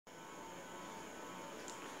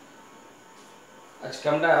আজকে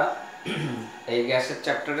আমরা এই গ্যাসের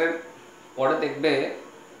চ্যাপ্টারের পরে দেখবে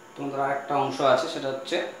তোমাদের আরেকটা অংশ আছে, সেটা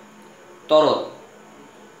হচ্ছে তরল।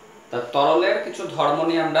 তা তরলের কিছু ধর্ম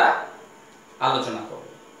নিয়ে আমরা আলোচনা করব।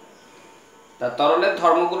 তা তরলের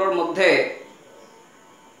ধর্মগুলোর মধ্যে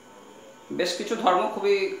বেশ কিছু ধর্ম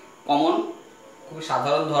খুবই কমন, খুবই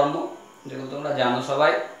সাধারণ ধর্ম, যেগুলো তোমরা জানো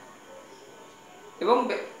সবাই। এবং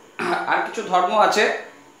আর কিছু ধর্ম আছে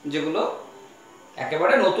যেগুলো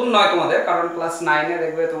একেবারে নতুন নয় তোমাদের, কারণ ক্লাস 9-এ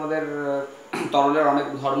দেখবে তোমাদের তরলের অনেক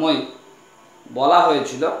ধর্মই বলা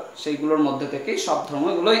হয়েছিল, সেইগুলোর মধ্যে থেকেই সব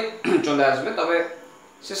ধর্মগুলোই চলে আসবে। তবে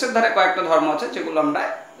শেষের ধারে কয়েকটা ধর্ম আছে যেগুলো আমরা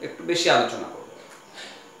একটু বেশি আলোচনা করব।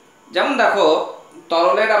 যেমন দেখো,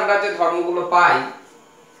 তরলের আমরা যে ধর্মগুলো পাই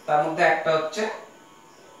তার মধ্যে একটা হচ্ছে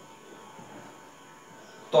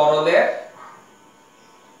তরলের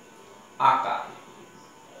আকার।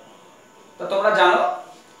 তো তোমরা জানো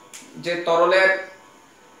যে তরলের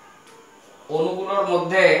অণুগুলোর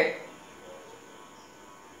মধ্যে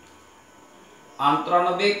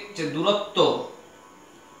আন্তঃআণবিক যে দূরত্ব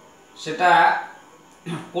সেটা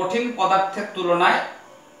কঠিন পদার্থের তুলনায়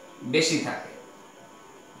বেশি থাকে।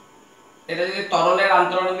 এটা যদি তরলের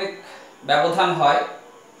আন্তঃআণবিক ব্যবধান হয়,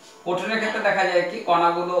 কঠিনের ক্ষেত্রে দেখা যায় কি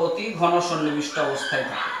কণাগুলো অতি ঘন সন্নিবিষ্ট অবস্থায়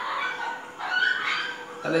থাকে।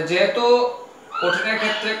 তাহলে যেহেতু কঠিনের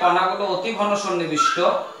ক্ষেত্রে কণাগুলো অতি ঘন সন্নিবিষ্ট,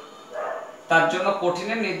 তার জন্য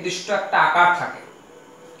কঠিনের নির্দিষ্ট একটা আকার থাকে,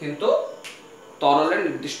 কিন্তু তরলের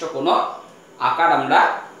নির্দিষ্ট কোনো আকার আমরা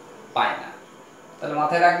পাই না। তাহলে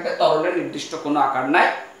মাথায় রাখবে, তরলের নির্দিষ্ট কোনো আকার নাই।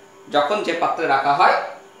 যখন যে পাত্রে রাখা হয়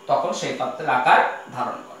তখন সেই পাত্রের আকার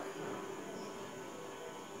ধারণ করে।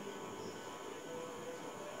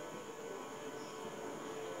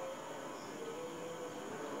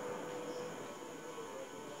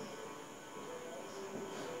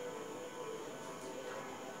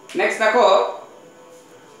 নেক্সট দেখো,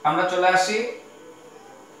 আমরা চলে আসি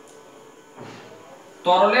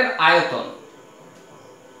তরলের আয়তন।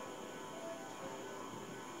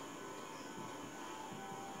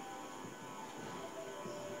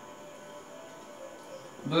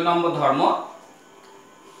 দুই নম্বর ধর্ম।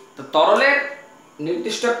 তো তরলের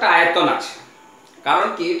নির্দিষ্ট একটা আয়তন আছে। কারণ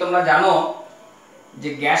কি, তোমরা জানো যে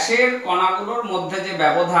গ্যাসের কণাগুলোর মধ্যে যে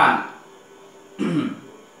ব্যবধান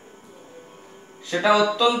সেটা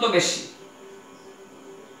অত্যন্ত বেশি,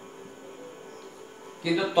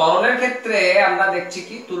 কিন্তু তরলের ক্ষেত্রে আমরা দেখছি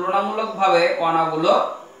কি তুলনামূলকভাবে কণাগুলো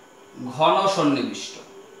ঘন সন্নিবিষ্ট।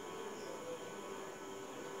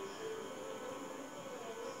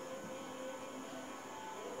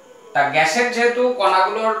 তা গ্যাসের যেহেতু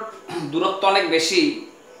কণাগুলোর দূরত্ব অনেক বেশি,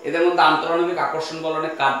 এদের মধ্যে আন্তঃআণবিক আকর্ষণ বল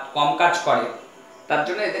অনেক কম কাজ করে, তার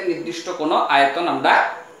জন্য এদের নির্দিষ্ট কোনো আয়তন আমরা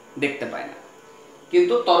দেখতে পাই না।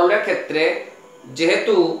 কিন্তু তরলের ক্ষেত্রে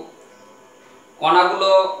যেহেতু কণাগুলো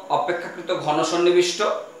অপেক্ষাকৃত ঘন সন্নিবিষ্ট,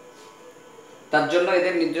 তার জন্য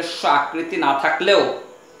এদের নিজস্ব আকৃতি না থাকলেও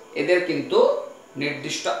এদের কিন্তু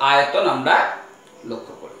নির্দিষ্ট আয়তন আমরা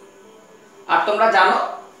লক্ষ্য করি। আর তোমরা জানো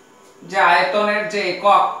যে আয়তনের যে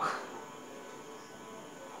একক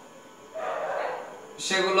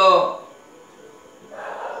সেগুলো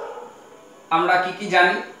আমরা কি কি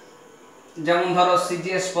জানি। যেমন ধরো,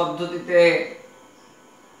 সিজিএস পদ্ধতিতে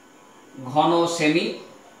ঘন সেমি,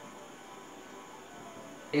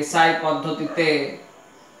 এসআই পদ্ধতিতে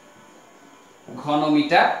ঘন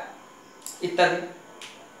মিটার ইত্যাদি।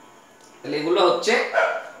 তাহলে এগুলো হচ্ছে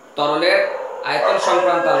তরলের আয়তন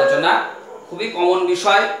সংক্রান্ত আলোচনা। খুবই কমন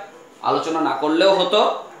বিষয়, আলোচনা না করলেও হতো।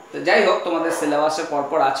 তো যাই হোক, তোমাদের সিলেবাসে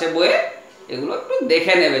পরপর আছে বইয়ে, এগুলো একটু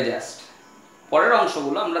দেখে নেবে জাস্ট। পরের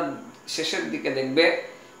অংশগুলো আমরা শেষের দিকে দেখবে,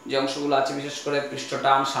 যে অংশগুলো আছে বিশেষ করে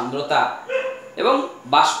পৃষ্ঠটান, সান্দ্রতা এবং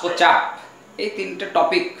বাষ্পচাপ, এই তিনটে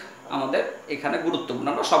টপিক আমাদের এখানে গুরুত্বপূর্ণ।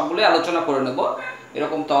 আমরা সবগুলোই আলোচনা করে নেব।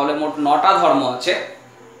 এরকম তাহলে মোট 9টা ধর্ম আছে,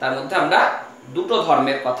 তার মধ্যে আমরা 2টো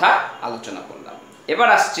ধর্মের কথা আলোচনা করলাম। এবার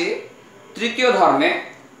আসছি তৃতীয় ধর্মে।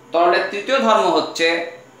 তরলের তৃতীয় ধর্ম হচ্ছে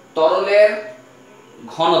তরলের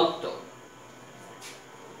ঘনত্ব।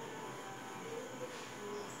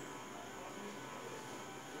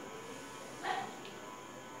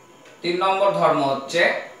 তিন নম্বর ধর্ম হচ্ছে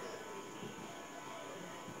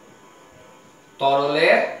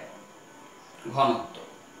তরলের ঘনত্ব।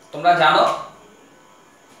 তোমরা জানো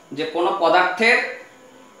যে কোনো পদার্থের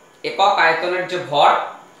একক আয়তনের যে ভর,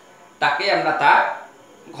 তাকে আমরা তার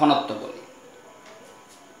ঘনত্ব বলি।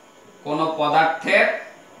 কোনো পদার্থের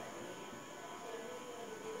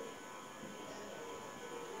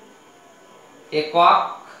একক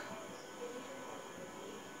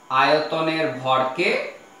আয়তনের ভরকে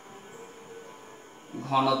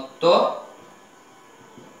ঘনত্ব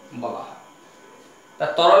বলা হয়। তা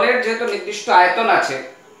তরলের যেহেতু নির্দিষ্ট আয়তন আছে,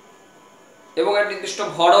 এবং এর নির্দিষ্ট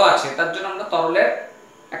ভরও আছে, তার জন্য আমরা তরলের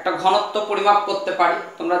একটা ঘনত্ব পরিমাপ করতে পারি।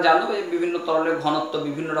 তোমরা জানো যে বিভিন্ন তরলের ঘনত্ব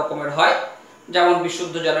বিভিন্ন রকমের হয়, যেমন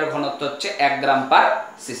বিশুদ্ধ জলের ঘনত্ব হচ্ছে 1 গ্রাম পার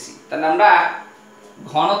সিসি। তাহলে আমরা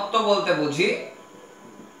ঘনত্ব বলতে বুঝি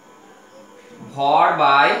ভর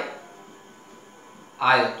বাই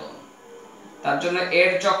আয়তন। তার জন্য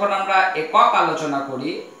এর যখন আমরা একক আলোচনা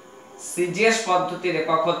করি, সিজিএস পদ্ধতির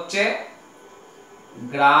একক হচ্ছে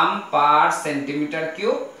গ্রাম পার সেন্টিমিটার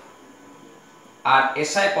কিউব, আর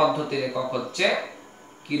এসআই পদ্ধতির একক হচ্ছে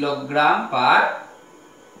কিলোগ্রাম পার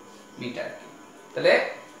মিটার কিউব। তাহলে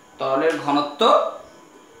তরলের ঘনত্ব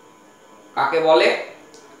কাকে বলে,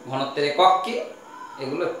 ঘনত্বের একক কি,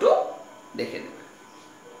 এগুলো একটু দেখে নেবে।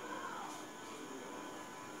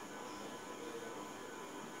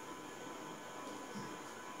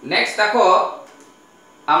 নেক্সট দেখো,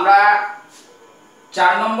 আমরা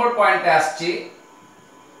 4 নম্বর পয়েন্টে আসছি,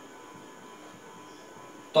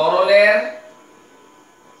 তরলের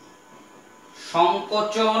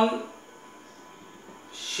সংকোচনশীলতা।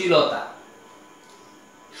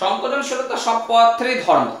 সংকোচনশীলতা সব পদার্থেরই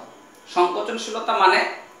ধর্ম। সংকোচনশীলতা মানে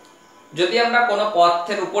যদি আমরা কোনো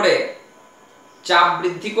পদার্থের উপরে চাপ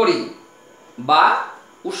বৃদ্ধি করি বা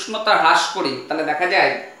উষ্ণতা হ্রাস করি, তাহলে দেখা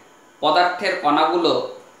যায় পদার্থের কণাগুলো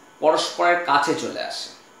পরস্পরের কাছে চলে আসে।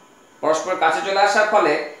 পরস্পরের কাছে চলে আসার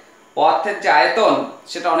ফলে পদার্থের যে আয়তন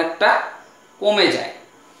সেটা অনেকটা কমে যায়।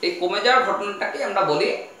 এই কমে যাওয়ার ঘটনাটাকে আমরা বলি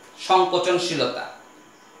সংকোচনশীলতা।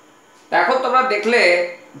 এখন তোমরা দেখলে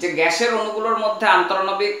যে গ্যাসের অণুগুলোর মধ্যে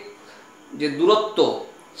আন্তঃআণবিক যে দূরত্ব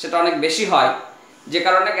সেটা অনেক বেশি হয়, যে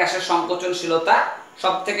কারণে গ্যাসের সংকোচনশীলতা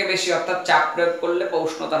সব থেকে বেশি, অর্থাৎ চাপ প্রয়োগ করলে বা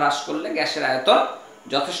উষ্ণতা হ্রাস করলে গ্যাসের আয়তন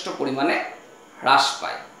যথেষ্ট পরিমাণে হ্রাস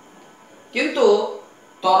পায়। কিন্তু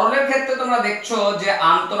তরলের ক্ষেত্রে তোমরা দেখছো যে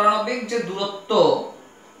আন্তঃআণবিক যে দূরত্ব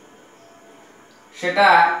সেটা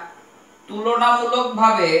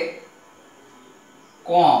তুলনামূলকভাবে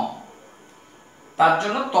কম। তার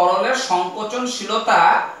জন্য তরলের সংকোচনশীলতা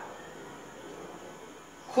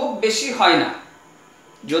খুব বেশি হয় না।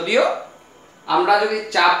 যদিও আমরা যদি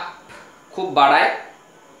চাপ খুব বাড়াই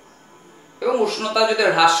এবং উষ্ণতা যদি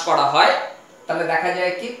হ্রাস করা হয়, তাহলে দেখা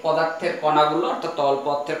যায় কি পদার্থের কণাগুলো, অর্থাৎ তরল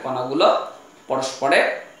পদার্থের কণাগুলো পরস্পরের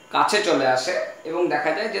কাছে চলে আসে এবং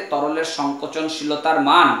দেখা যায় যে তরলের সংকোচনশীলতার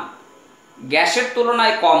মান গ্যাসের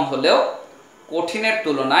তুলনায় কম হলেও কঠিনের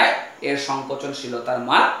তুলনায় এর সংকোচনশীলতার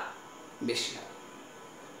মান বেশি হয়।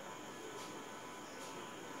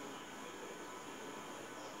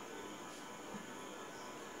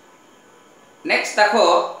 নেক্সট দেখো,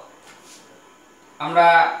 আমরা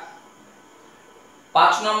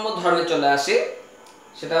 5 নম্বর ধর্মে চলে আসি,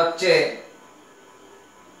 সেটা হচ্ছে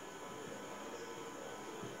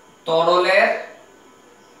তরলের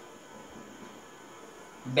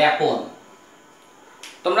ব্যাপন।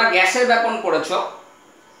 তোমরা গ্যাসের ব্যাপন পড়েছো,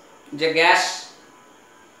 যে গ্যাস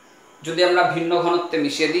যদি আমরা ভিন্ন ঘনত্বে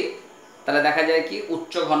মিশিয়ে দিই তাহলে দেখা যায় কি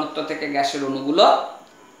উচ্চ ঘনত্ব থেকে গ্যাসের অণুগুলো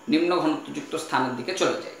নিম্ন ঘনত্বযুক্ত স্থানের দিকে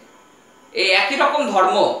চলে যায়। এই একই রকম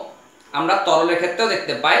ধর্ম আমরা তরলের ক্ষেত্রেও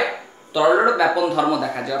দেখতে পাই। তরলেরও ব্যাপন ধর্ম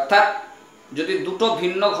দেখা যায়, অর্থাৎ যদি দুটো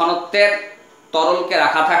ভিন্ন ঘনত্বের তরলকে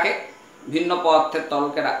রাখা থাকে, ভিন্ন পদার্থের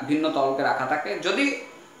ভিন্ন তরলকে রাখা থাকে, যদি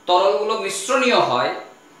তরলগুলো মিশ্রণীয় হয়,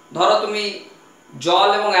 ধরো তুমি জল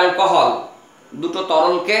এবং অ্যালকোহল দুটো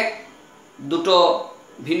তরলকে দুটো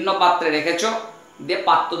ভিন্ন পাত্রে রেখেছো, দিয়ে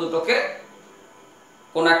পাত্র দুটোকে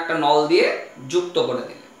কোনো একটা নল দিয়ে যুক্ত করে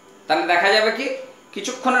দিলে, তাহলে দেখা যাবে কি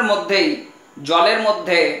কিছুক্ষণের মধ্যেই জলের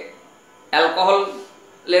মধ্যে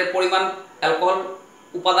অ্যালকোহলের পরিমাণ, অ্যালকোহল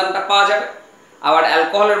উপাদানটা পাওয়া যাবে, আবার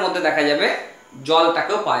অ্যালকোহলের মধ্যে দেখা যাবে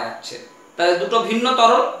জলটাকেও পাওয়া যাচ্ছে। তাহলে দুটো ভিন্ন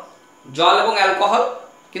তরল, জল এবং অ্যালকোহল,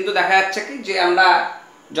 কিন্তু দেখা যাচ্ছে কি যে আমরা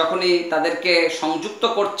যখনই তাদেরকে সংযুক্ত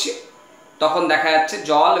করছি তখন দেখা যাচ্ছে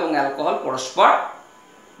জল এবং অ্যালকোহল পরস্পর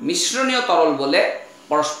মিশ্রণীয় তরল বলে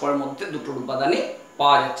পরস্পরের মধ্যে দুটোর উপাদানই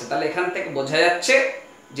পাওয়া যাচ্ছে। তাহলে এখান থেকে বোঝা যাচ্ছে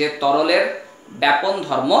যে তরলের ব্যাপন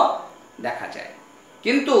ধর্ম দেখা যায়।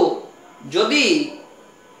 কিন্তু যদি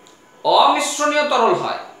অমিশ্রণীয় তরল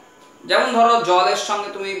হয়, যেমন ধরো জলের সঙ্গে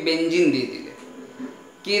তুমি বেনজিন দিয়ে দিলে,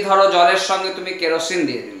 কি ধরো জলের সঙ্গে তুমি কেরোসিন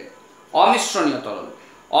দিয়ে দিলে, অমিশ্রণীয় তরল,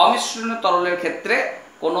 অমিশ্রণীয় তরলের ক্ষেত্রে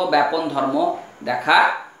কোনো ব্যাপন ধর্ম দেখা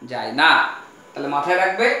যায় না। তাহলে মাথায়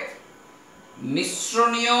রাখবে,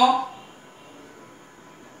 মিশ্রণীয়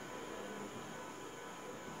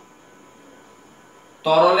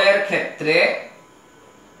তরলের ক্ষেত্রে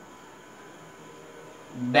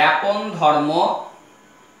ব্যাপন ধর্ম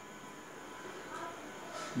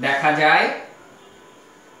দেখা যায়,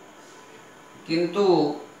 কিন্তু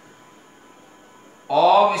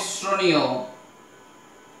অমিশ্রণীয়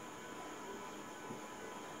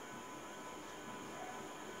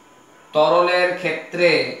তরলের ক্ষেত্রে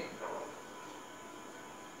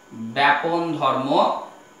ব্যাপন ধর্ম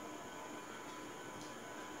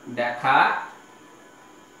দেখা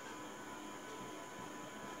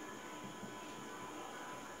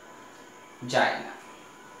যায় না।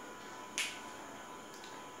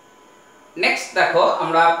 নেক্সট দেখো,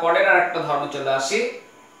 আমরা পরের আরেকটা ধর্ম চলে আসি।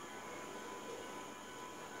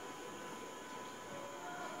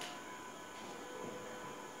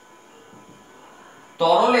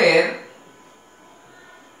 তরলের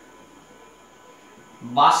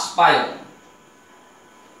বাষ্পায়ন।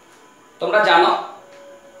 তোমরা জানো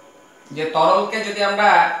যে তরলকে যদি আমরা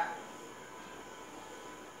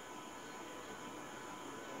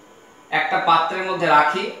একটা পাত্রের মধ্যে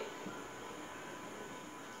রাখি,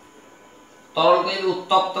 তরলকে যদি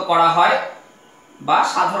উত্তপ্ত করা হয় বা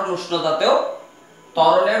সাধারণ উষ্ণতাতেও,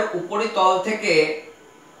 তরলের উপরিতল থেকে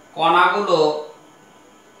কণাগুলো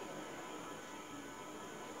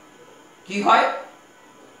কি হয়,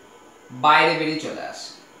 বাইরে বেরিয়ে চলে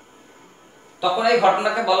আসে। তখন এই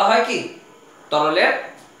ঘটনাকে বলা হয় কি, তরলের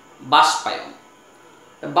বাষ্পায়ন।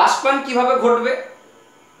 বাষ্পায়ন কিভাবে ঘটবে?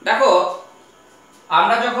 দেখো,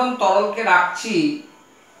 আমরা যখন তরলকে রাখছি,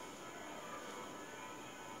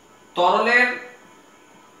 তরলের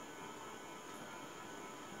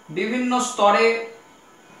বিভিন্ন স্তরে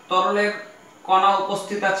তরলের কণা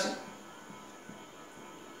উপস্থিত আছে।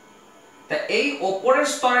 তা এই ওপরের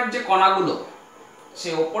স্তরের যে কণাগুলো,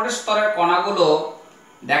 সেই ওপরের স্তরের কণাগুলো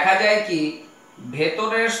দেখা যায় কি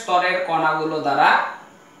ভেতরের স্তরের কণাগুলো দ্বারা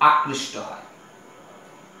আকৃষ্ট হয়।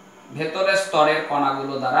 ভেতরের স্তরের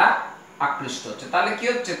কণাগুলো দ্বারা আকৃষ্ট হচ্ছে। তাহলে কি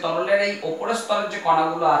হচ্ছে, তরলের এই ওপরের স্তরের যে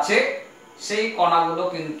কণাগুলো আছে, সেই কণাগুলো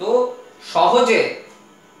কিন্তু সহজে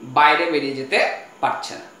বাইরে বেরিয়ে যেতে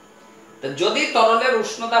পারছে না। তো যদি তরলের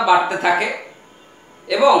উষ্ণতা বাড়তে থাকে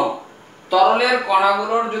এবং তরলের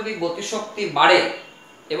কণাগুলোর যদি গতিশক্তি বাড়ে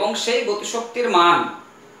এবং সেই গতিশক্তির মান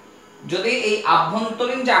যদি এই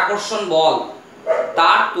আভ্যন্তরীণ যে আকর্ষণ বল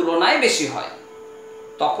তার তুলনায় বেশি হয়,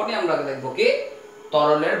 তখনই আমরা দেখব কি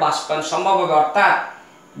তরলের বাষ্পায়ন সম্ভব হবে। অর্থাৎ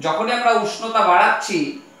যখনই আমরা উষ্ণতা বাড়াচ্ছি,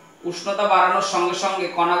 উষ্ণতা বাড়ানোর সঙ্গে সঙ্গে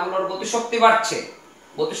কণাগুলোর গতিশক্তি বাড়ছে,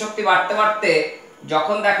 গতিশক্তি বাড়তে বাড়তে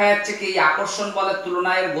যখন দেখা যাচ্ছে কি এই আকর্ষণ বলের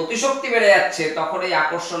তুলনায় গতিশক্তি বেড়ে যাচ্ছে, তখন এই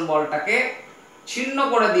আকর্ষণ বলটাকে ছিন্ন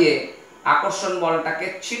করে দিয়ে আকর্ষণ বলটাকে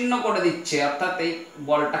ছিন্ন করে দিচ্ছে, অর্থাৎ এই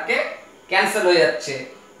বলটাকে ক্যান্সেল হয়ে যাচ্ছে,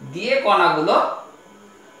 দিয়ে কণাগুলো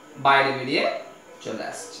বাইরে বেরিয়ে চলে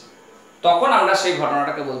আসছে। তখন আমরা সেই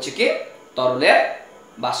ঘটনাটাকে বলছি কি তরলের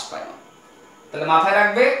বাষ্পায়ন। তাহলে মাথায়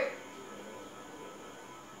রাখবে,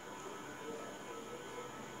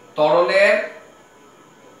 তরলের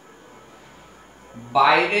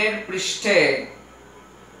বাইরের পৃষ্ঠে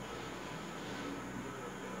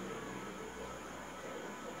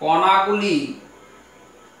কণাগুলি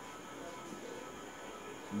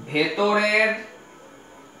ভেতরের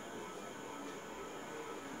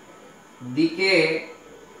দিকে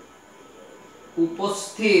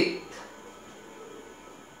উপস্থিত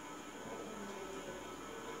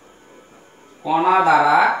কণা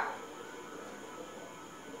দ্বারা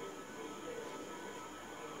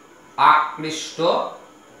আকৃষ্ট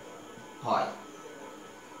হয়।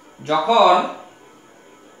 যখন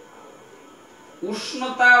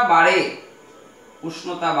উষ্ণতা বাড়ে,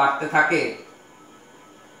 উষ্ণতা বাড়তে থাকে,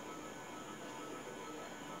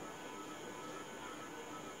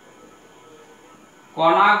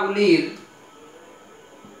 কণাগুলির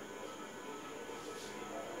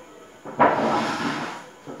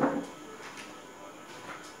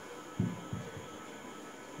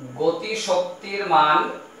গতিশক্তির মান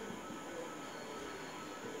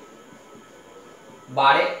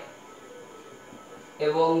বাড়ে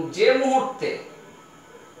এবং যে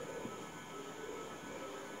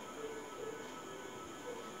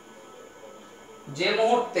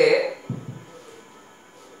মুহূর্তে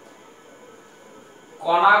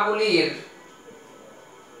কণাগুলির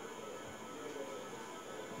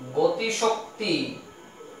গতিশক্তি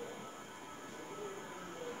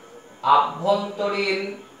আভ্যন্তরীণ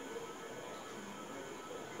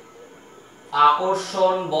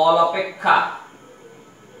আকর্ষণ বল অপেক্ষা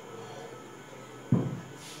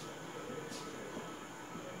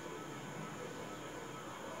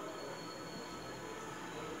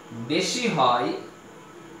বেশি হয়,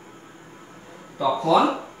 তখন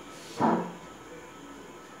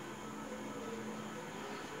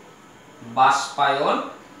বাষ্পায়ন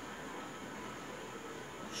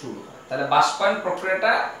শুরু হয়। তাহলে বাষ্পায়ন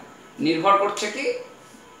প্রক্রিয়াটা নির্ভর করছে কি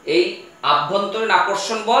এই আভ্যন্তরীণ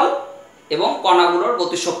আকর্ষণ বল এবং কণাগুলোর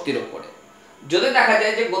গতিশক্তির উপরে। যদি দেখা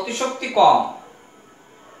যায় যে গতিশক্তি কম,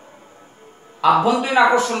 আভ্যন্তরীণ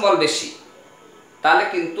আকর্ষণ বল বেশি, তাহলে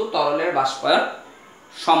কিন্তু তরলের বাষ্পায়ন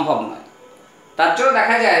সম্ভব নয়। তার জন্য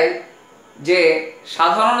দেখা যায় যে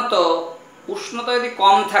সাধারণত উষ্ণতা যদি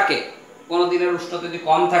কম থাকে, কোনো দিনের উষ্ণতা যদি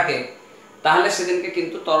কম থাকে, তাহলে সেদিনকে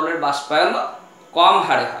কিন্তু তরলের বাষ্পায়ন কম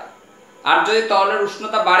হারে হয়। আর যদি তরলের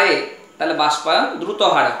উষ্ণতা বাড়ে তাহলে বাষ্পায়ন দ্রুত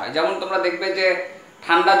হারে হয়। যেমন তোমরা দেখবে যে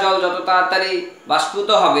ঠান্ডা জল যত তাড়াতাড়ি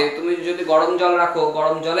বাষ্পীভূত হবে, তুমি যদি গরম জল রাখো,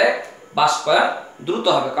 গরম জলে বাষ্পায়ন দ্রুত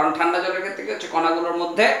হবে। কারণ ঠান্ডা জলের ক্ষেত্রে কি হচ্ছে, কণাগুলোর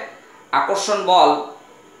মধ্যে আকর্ষণ বল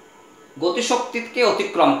গতিশক্তিকে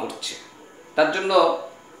অতিক্রম করছে, তার জন্য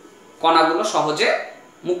কণাগুলো সহজে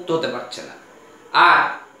মুক্ত হতে পারছে না। আর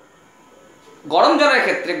গরম জলের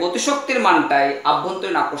ক্ষেত্রে গতিশক্তির মানটাই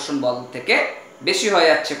আভ্যন্তরীণ আকর্ষণ বল থেকে বেশি হয়ে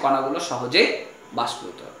যাচ্ছে, কণাগুলো সহজেই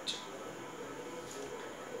বাষ্পীভূত হচ্ছে।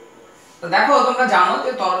 তো দেখো, তোমরা জানো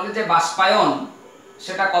যে তরলের যে বাষ্পায়ন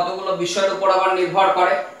সেটা কতগুলো বিষয়ের উপর আবার নির্ভর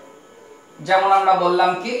করে। যেমন আমরা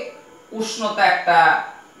বললাম কি, উষ্ণতা একটা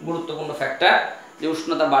গুরুত্বপূর্ণ ফ্যাক্টর, যে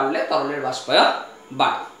উষ্ণতা বাড়লে তরলের বাষ্পায়ন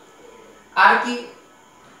বাড়ে। আর কি,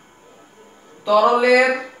 তরলের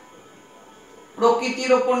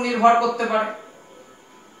প্রকৃতির উপর নির্ভর করতে পারে।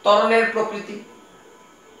 তরলের প্রকৃতি,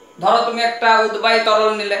 ধরো তুমি একটা উদ্বায়ী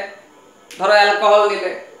তরল নিলে, ধরো অ্যালকোহল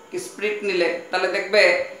নিলে কি স্পিরিট নিলে, তাহলে দেখবে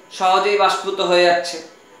সহজেই বাষ্পীভূত হয়ে যাচ্ছে।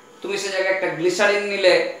 তুমি সে জায়গায় একটা গ্লিসারিন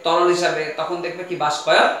নিলে তরল হিসাবে, তখন দেখবে কি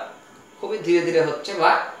বাষ্পায়ন খুবই ধীরে ধীরে হচ্ছে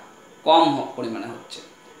বা কম পরিমাণে হচ্ছে।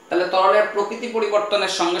 তাহলে তরলের প্রকৃতি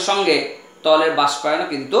পরিবর্তনের সঙ্গে সঙ্গে তরলের বাষ্পায়নও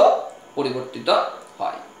কিন্তু পরিবর্তিত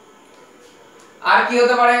হয়। আর কি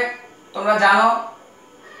হতে পারে, তোমরা জানো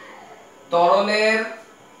তরলের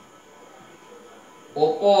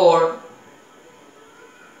ওপর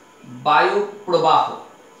বায়ু প্রবাহ,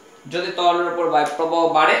 যদি তরলের উপর বায়ু প্রবাহ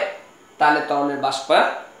বাড়ে তাহলে তরলের বাষ্পায়ন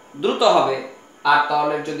দ্রুত হবে। আর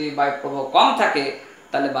তরলের যদি বায়ু প্রবাহ কম থাকে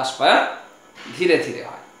তাহলে বাষ্পায়ন ধীরে ধীরে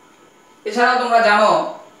হয়। এছাড়াও তোমরা জানো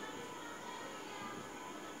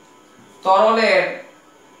তরলের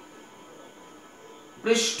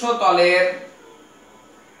পৃষ্ঠতলের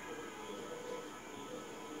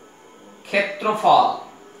ক্ষেত্রফল,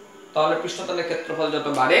 তরলের পৃষ্ঠতলের ক্ষেত্রফল যত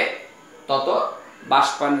বাড়ে তত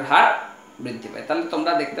বাষ্পায়নের হার বৃদ্ধি পায়। তাহলে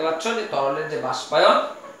তোমরা দেখতে পাচ্ছ যে তরলের যে বাষ্পায়ন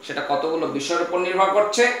সেটা কতগুলো বিষয়ের উপর নির্ভর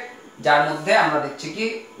করছে, যার মধ্যে আমরা দেখছি কি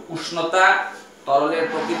উষ্ণতা, তরলের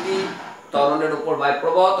প্রকৃতি, তরলের উপর বায়ু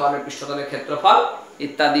প্রবাহ, তরলের পৃষ্ঠতলের ক্ষেত্রফল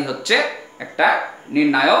ইত্যাদি হচ্ছে একটা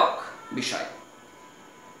নির্ণায়ক বিষয়।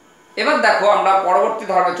 এবার দেখো, আমরা পরবর্তী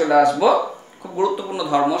ধর্মে চলে আসব, খুব গুরুত্বপূর্ণ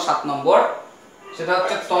ধর্ম 7 নম্বর, সেটা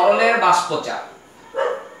হচ্ছে তরলের বাষ্পচাপ।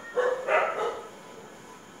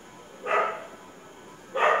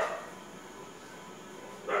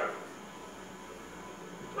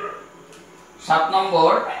 সাত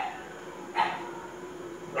নম্বর,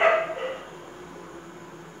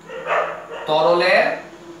 তরলের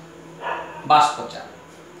বাষ্পচাপ।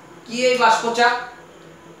 কি এই বাষ্পচাপ?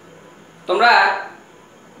 তোমরা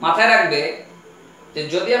মাথায় রাখবে যে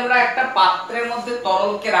যদি আমরা একটা পাত্রের মধ্যে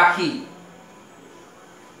তরলকে রাখি,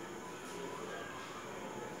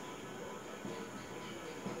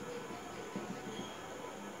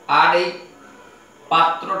 আর এই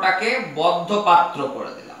পাত্রটাকে বদ্ধ পাত্র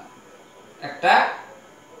করে দিলাম, একটা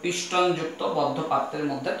পিস্টনযুক্ত বদ্ধ পাত্রের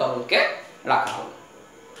মধ্যে তরলকে রাখা হলো।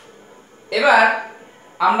 এবার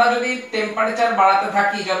আমরা যদি টেম্পারেচার বাড়াতে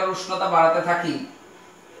থাকি, জলের উষ্ণতা বাড়াতে থাকি,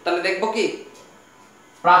 তাহলে দেখব কি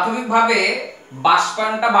প্রাথমিকভাবে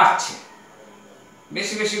বাষ্পায়নটা বাড়ছে,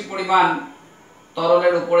 বেশি বেশি পরিমাণ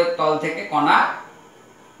তরলের উপরের তল থেকে কণা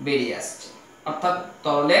বেরিয়ে আসছে, অর্থাৎ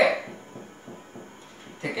তরলে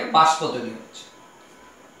থেকে বাষ্প তৈরি হচ্ছে।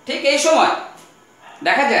 ঠিক এই সময়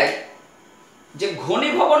দেখা যায় যে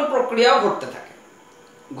ঘনীভবন প্রক্রিয়াও ঘটতে থাকে।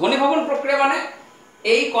 ঘনীভবন প্রক্রিয়া মানে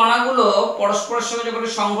এই কণাগুলো পরস্পরের সঙ্গে যখন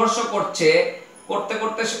সংঘর্ষ করছে, করতে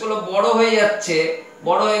করতে সেগুলো বড় হয়ে যাচ্ছে,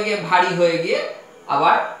 বড় হয়ে গিয়ে ভারী হয়ে গিয়ে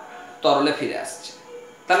আবার তরলে ফিরে আসছে।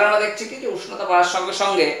 তাহলে আমরা দেখছি কি যে উষ্ণতা বাড়ার সঙ্গে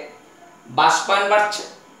সঙ্গে বাষ্পায়ন বাড়ছে।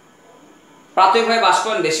 প্রাথমিকভাবে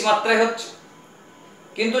বাষ্পায়ন বেশি মাত্রায় হচ্ছে,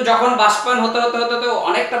 কিন্তু যখন বাষ্পায়ন হতে হতে হতে হতে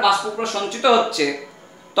অনেকটা বাষ্প উপরে সঞ্চিত হচ্ছে,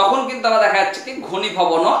 তখন কিন্তু আবার দেখা যাচ্ছে কি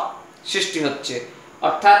ঘনীভবনও সৃষ্টি হচ্ছে,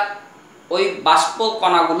 অর্থাৎ ওই বাষ্প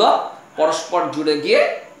কণাগুলো পরস্পর জুড়ে গিয়ে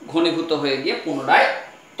ঘনীভূত হয়ে গিয়ে পুনরায়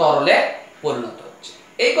তরলে পরিণত হচ্ছে।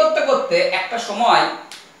 এই করতে করতে একটা সময়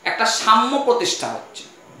একটা সাম্য প্রতিষ্ঠা হচ্ছে,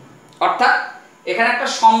 অর্থাৎ এখানে একটা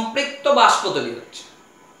সম্পৃক্ত বাষ্প তৈরি হচ্ছে।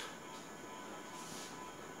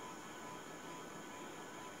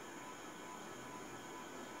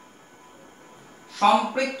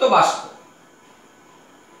 সম্পৃক্ত বাষ্প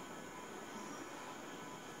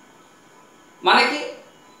মানে কি,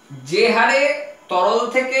 যে হারে তরল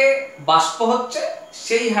থেকে বাষ্প হচ্ছে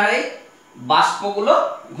সেই হারে বাষ্পগুলো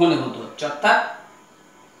ঘনীভূত হচ্ছে, অর্থাৎ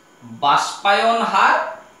বাষ্পায়ন হার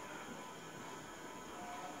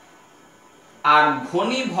আর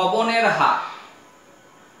ঘনীভবনের হার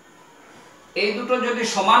এই দুটো যদি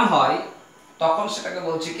সমান হয় তখন সেটাকে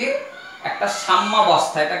বলছি কি একটা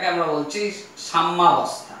সাম্যাবস্থা। এটাকে আমরা বলছি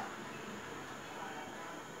সাম্যাবস্থা।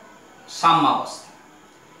 সাম্যাবস্থা।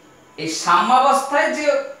 এই সাম্যাবস্থায় যে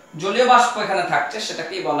জলীয় বাষ্প এখানে থাকছে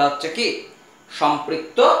সেটাকেই বলা হচ্ছে কি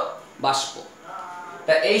সম্পৃক্ত বাষ্প।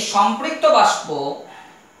 তা এই সম্পৃক্ত বাষ্প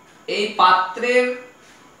এই পাত্রের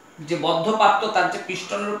যে বদ্ধ পাত্র তার যে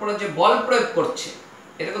পিস্টনের উপরে যে বল প্রয়োগ করছে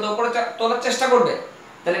এটাকে তো উপরে তোলার চেষ্টা করবে,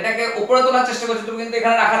 তাহলে এটাকে উপরে তোলার চেষ্টা করছো তুমি, কিন্তু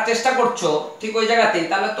এখানে রাখার চেষ্টা করছো ঠিক ওই জায়গাতেই,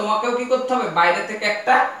 তাহলে তোমাকেও কি করতে হবে বাইরে থেকে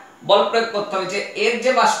একটা বল প্রয়োগ করতে হবে যে এর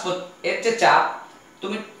যে বাষ্প এর যে চাপ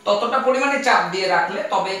তুমি ততটা পরিমাণে চাপ দিয়ে রাখলে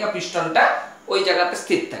তবে এই পিস্টনটা ওই জায়গাতে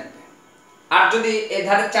স্থির থাকবে। আর যদি এই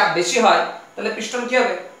ধারের চাপ বেশি হয় তাহলে পিস্টন কি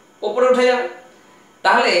হবে উপরে উঠে যাবে।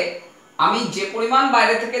 তাহলে আমি যে পরিমাণ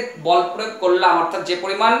বাইরে থেকে বল প্রয়োগ করলাম অর্থাৎ যে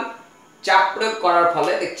পরিমাণ চাপ প্রয়োগ করার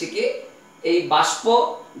ফলে দেখছি কি এই বাষ্প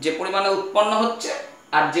যে পরিমাণে উৎপন্ন হচ্ছে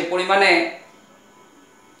আর যে পরিমাণে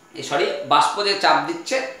বাষ্প যে চাপ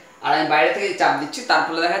দিচ্ছে আর আমি বাইরে থেকে চাপ দিচ্ছি তার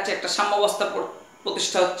ফলে দেখা যাচ্ছে একটা সাম্যাবস্থা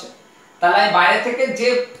প্রতিষ্ঠা হচ্ছে। তাহলে আমি বাইরে থেকে যে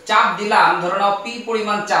চাপ দিলাম ধরে নাও পি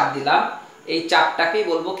পরিমাণ চাপ দিলাম, এই চাপটাকেই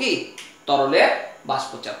বলবো কি তরলের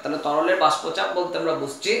বাষ্পচাপ। তাহলে তরলের বাষ্পচাপ বলতে আমরা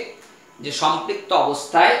বুঝছি যে সম্পৃক্ত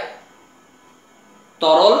অবস্থায়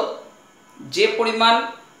তরল যে পরিমাণ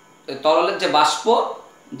তরলের যে বাষ্প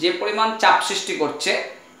যে পরিমাণ চাপ সৃষ্টি করছে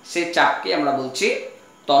সেই চাপকে আমরা বলছি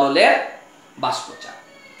তরলের বাষ্পচাপ।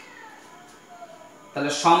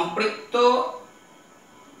 তাহলে সম্পৃক্ত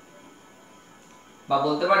বা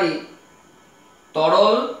বলতে পারি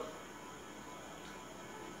তরল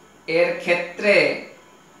এর ক্ষেত্রে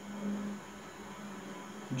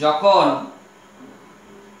যখন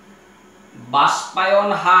বাষ্পায়ন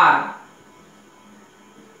হার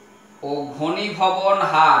ও ঘনীভবন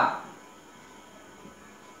হার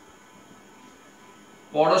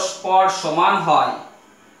পরস্পর সমান হয়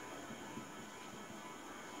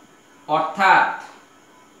অর্থাৎ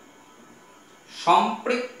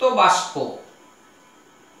সম্পৃক্ত বাষ্প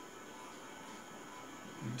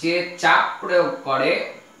যে চাপ প্রয়োগ করে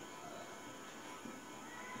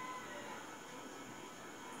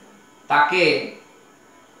তাকে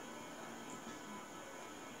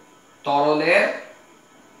তরলের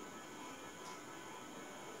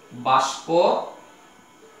বাষ্প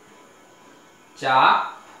চাপ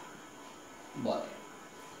বলে।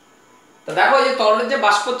 তো দেখো এই যে তরলের যে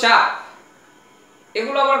বাষ্প চাপ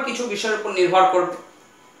এগুলো আবার কিছু বিষয়ের উপর নির্ভর করবে।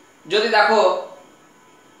 যদি দেখো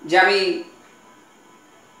যে আমি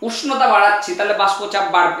উষ্ণতা বাড়াচ্ছি তাহলে বাষ্পচাপ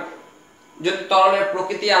বাড়বে, যদি তরলের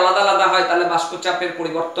প্রকৃতি আলাদা আলাদা হয় তাহলে বাষ্পচাপের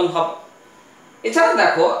পরিবর্তন হবে। এছাড়া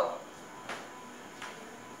দেখো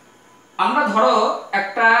আমরা ধরো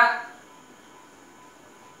একটা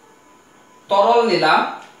তরল নিলাম,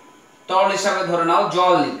 তরল হিসাবে ধরে নাও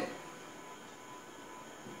জল নিলে,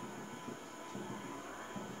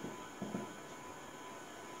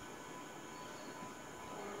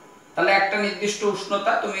 তাহলে একটা নির্দিষ্ট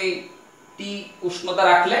উষ্ণতা তুমি টি উষ্ণতা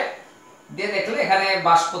রাখলে দিয়ে দেখলে এখানে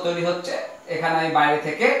বাষ্প তৈরি হচ্ছে, এখানে আমি বাইরে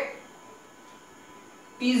থেকে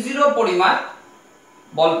P0 পরিমাণ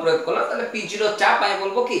বল প্রয়োগ করলাম, তাহলে P0 চাপ আমি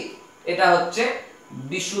বলবো কি এটা হচ্ছে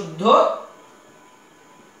বিশুদ্ধ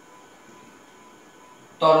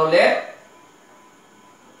তরলের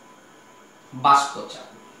বাষ্পচাপ।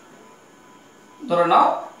 ধরে নাও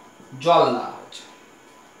জল না হচ্ছে,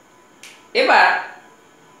 এবার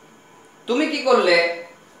তুমি কি করলে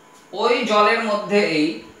ওই জলের মধ্যেই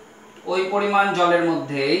ওই পরিমাণ জলের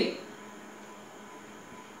মধ্যেই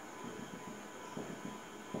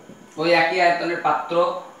ওই একই আয়তনের পাত্র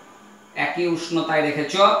একই উষ্ণতায়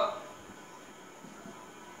রেখেছ।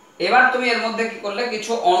 এবার তুমি এর মধ্যে কি করলে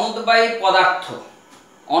কিছু অনুদ্বায়ী পদার্থ,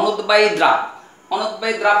 অনুদ্বায়ী দ্রাব।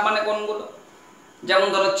 অনুদ্বায়ী দ্রাব মানে কোনগুলো? যেমন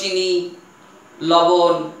ধরো চিনি,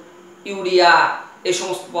 লবণ, ইউরিয়া, এই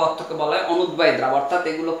সমস্ত পদার্থকে বলা হয় অনুদ্বায়ী দ্রাব। অর্থাৎ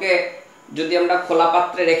এগুলোকে যদি আমরা খোলা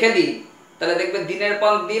পাত্রে রেখে দিই তাহলে দেখবে দিনের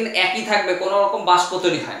পর দিন একই থাকবে, কোনো রকম বাষ্প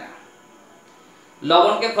তৈরি হয় না।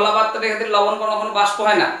 লবণকে খোলা পাত্রে রেখে দিলে লবণ কোনো বাষ্প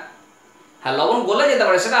হয় না। হ্যাঁ, লবণ গলে যেতে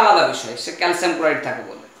পারে, সেটা আলাদা বিষয়, সে ক্যালসিয়াম ক্লোরাইড থাকে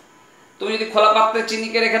বলে। তুমি যদি খোলা পাত্রে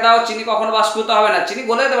চিনিকে রেখে দাও, চিনি কখনো বাষ্পিত হবে না, চিনি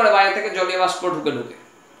গলে যেতে পারে বাইরে থেকে জলীয় বাষ্প ঢুকে ঢুকে,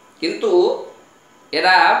 কিন্তু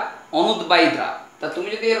এরা অনুদ্বায়ী দ্রাব। তা তুমি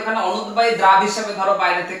যদি এখানে অনুদ্বায়ী দ্রাব হিসেবে ধরো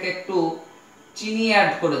বাইরে থেকে একটু চিনি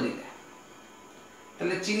অ্যাড করে দিলে,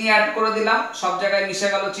 তাহলে চিনি অ্যাড করে দিলাম, সব জায়গায় মিশে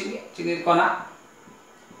গেল চিনির কণা।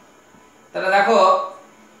 তাহলে দেখো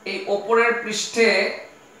এই ওপরের পৃষ্ঠে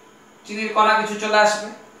চিনির কণা কিছু চলে আসবে।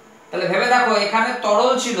 তাহলে ভেবে দেখো এখানে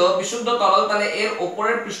তরল ছিল, বিশুদ্ধ তরল, তাহলে এর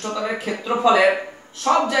ওপরের পৃষ্ঠতলের ক্ষেত্রফলের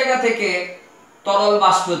সব জায়গা থেকে তরল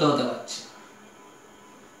বাষ্পিত হতে পারছে।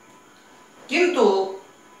 কিন্তু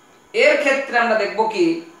এর ক্ষেত্রে আমরা দেখব কি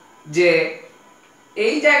যে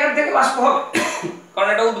এই জায়গা থেকে বাষ্প হবে কারণ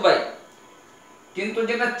এটা উদ্বায়ী, কিন্তু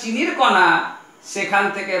যেটা চিনির কণা সেখান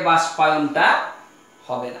থেকে বাষ্পায়নটা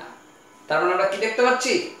হবে না। তার মানে আমরা কি দেখতে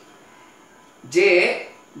পাচ্ছি যে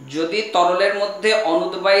যদি তরলের মধ্যে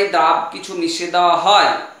অনুদ্বায়ী দ্রাব কিছু মিশিয়ে দেওয়া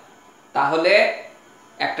হয় তাহলে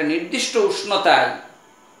একটা নির্দিষ্ট উষ্ণতায়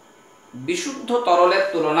বিশুদ্ধ তরলের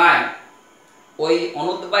তুলনায় ওই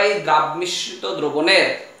অনুদ্বায়ী দ্রাব মিশ্রিত দ্রবণের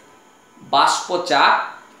বাষ্পচাপ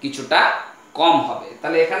কিছুটা কম হবে।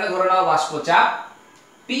 তাহলে এখানে ধরে নাও বাষ্পচাপ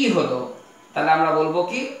পি হলো, তাহলে আমরা বলবো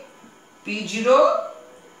কি P0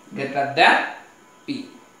 গ্রেটার দ্যান পি।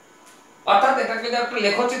 অর্থাৎ এটাকে যদি একটা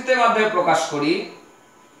লেখচিত্রের মাধ্যমে প্রকাশ করি,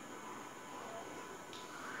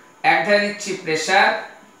 এক ধারে নিচ্ছি প্রেসার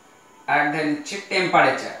আর এক ধারে নিচ্ছি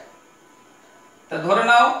টেম্পারেচার। তা ধরে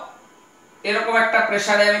নাও এরকম একটা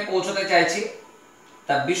প্রেসারে আমি পৌঁছতে চাইছি,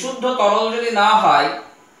 তা বিশুদ্ধ তরল যদি না হয়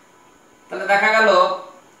তাহলে দেখা গেল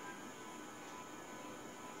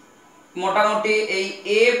মোটামুটি এই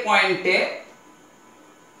এ পয়েন্টে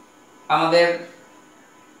আমাদের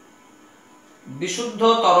বিশুদ্ধ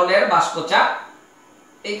তরলের বাষ্পচাপ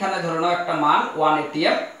এইখানে ধরে নাও একটা মান 1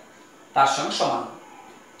 atm তার সঙ্গে সমান,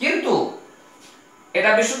 কিন্তু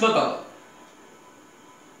এটা বিশুদ্ধ তরল।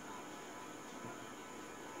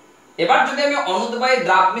 এবার যদি আমি অনুদ্বায়ী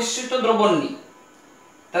দ্রাব মিশ্রিত দ্রবণ নিই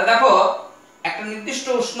তাহলে দেখো একটা নির্দিষ্ট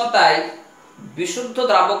উষ্ণতায় বিশুদ্ধ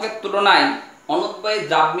দ্রাবকের তুলনায় অনুদ্বায়ী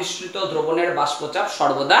দ্রাব মিশ্রিত দ্রবণের বাষ্পচাপ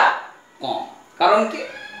সর্বদা কম। কারণ কি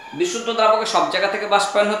বিশুদ্ধ দ্রাবকে সব জায়গা থেকে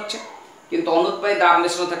বাষ্পায়ন হচ্ছে, কিন্তু অনুদ্বায়ী দ্রাব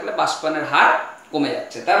মিশ্রণ থাকলে বাষ্পায়নের হার কমে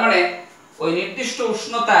যাচ্ছে। তার মানে ওই নির্দিষ্ট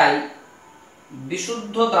উষ্ণতায়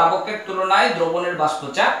বিশুদ্ধ দ্রাবকের তুলনায় দ্রবণের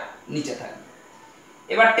বাষ্পচাপ নিচে থাকবে।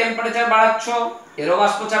 এবার টেম্পারেচার বাড়াচ্ছ, এরও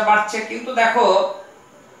বাষ্পচাপ বাড়ছে, কিন্তু দেখো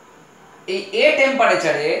এই এ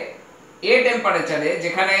টেম্পারেচারে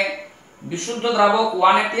যেখানে বিশুদ্ধ দ্রাবক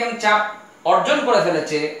 1 atm চাপ অর্জন করে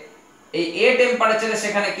ফেলেছে, এই এ টেম্পারেচারে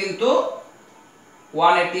সেখানে কিন্তু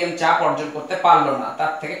 1 atm চাপ অর্জন করতে পারলো না,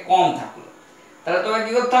 তার থেকে কম থাকলো। তাহলে তোমাকে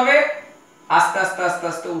কি করতে হবে, আস্তে আস্তে আস্তে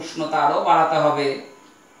আস্তে উষ্ণতা আরো বাড়াতে হবে,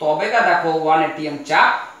 তবে গা দেখো 1 atm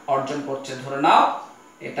চাপ অর্জন করছে। ধরে নাও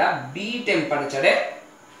এটা বি টেম্পারেচারে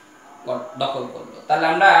দখল করলো, তাহলে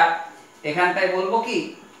আমরা এখানটায় বলবো কি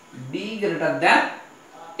B greater than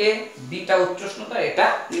a. Beta উচ্চ উষ্ণতা, এটা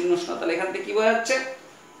নিম্ন উষ্ণতা। তাহলে এখান থেকে কি বোঝা যাচ্ছে,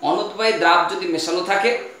 অনুদ্বায়ী দ্রাব যদি মেশানো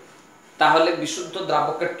থাকে তাহলে বিশুদ্ধ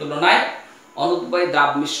দ্রাবকের তুলনায় অনুদ্বায়ী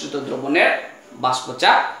দ্রাব মিশ্রিত দ্রবণের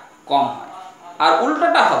বাষ্পচাপ কম হয়। আর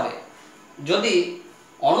উল্টোটা হবে যদি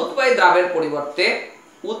অনুদ্বায়ী দ্রাবের পরিবর্তে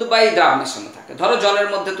উদ্বায়ী দ্রাব মেশানো থাকে। ধরো জলের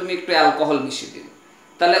মধ্যে তুমি একটু অ্যালকোহল মিশিয়ে দিলে,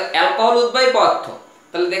 তাহলে অ্যালকোহল উদ্বায়ী পদার্থ,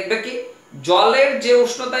 তাহলে দেখবে কি জলের যে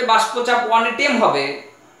উষ্ণতায় বাষ্পচাপ 1 atm হবে,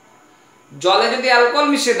 জলে যদি অ্যালকোহল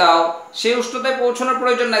মিশিয়ে দাও সেই উষ্ণতায় পৌঁছানোর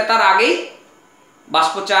প্রয়োজন নাই, তার আগেই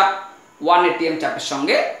বাষ্পচাপ 1 atm চাপের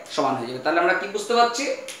সঙ্গে সমান হয়ে যাবে। তাহলে আমরা কি বুঝতে পারছি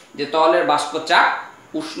যে তরলের বাষ্পচাপ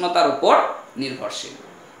উষ্ণতার উপর নির্ভরশীল।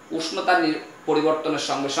 উষ্ণতার পরিবর্তনের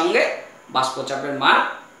সঙ্গে সঙ্গে বাষ্পচাপের মান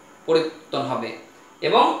পরিবর্তন হবে,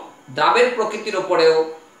 এবং দ্রাবের প্রকৃতির উপরেও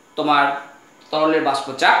তোমার তরলের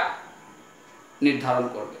বাষ্পচাপ নির্ধারণ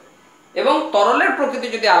করবে। এবং তরলের প্রকৃতি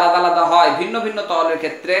যদি আলাদা আলাদা হয়, ভিন্ন ভিন্ন তরলের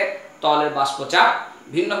ক্ষেত্রে তরলের বাষ্পচাপ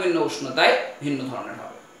ভিন্ন ভিন্ন উষ্ণতায় ভিন্ন ধরনের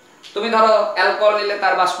হবে। তুমি ধরো অ্যালকোহল নিলে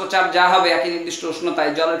তার বাষ্পচাপ যা হবে একই নির্দিষ্ট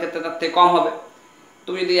উষ্ণতায়, জলের ক্ষেত্রে তার থেকে কম হবে।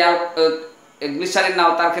 তুমি যদি গ্লিসারিন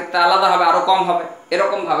নাও তার ক্ষেত্রে আলাদা হবে, আরো কম হবে।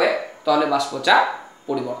 এরকম ভাবে তরলের বাষ্পচাপ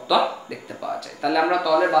পরিবর্তন দেখতে পাওয়া যায়। তাহলে আমরা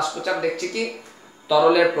তরলের বাষ্পচাপ দেখছি কি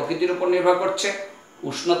তরলের প্রকৃতির উপর নির্ভর করছে,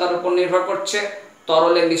 উষ্ণতার উপর নির্ভর করছে,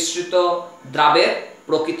 তরলে মিশ্রিত দ্রাবের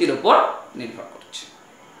প্রকৃতির উপর নির্ভর করছে।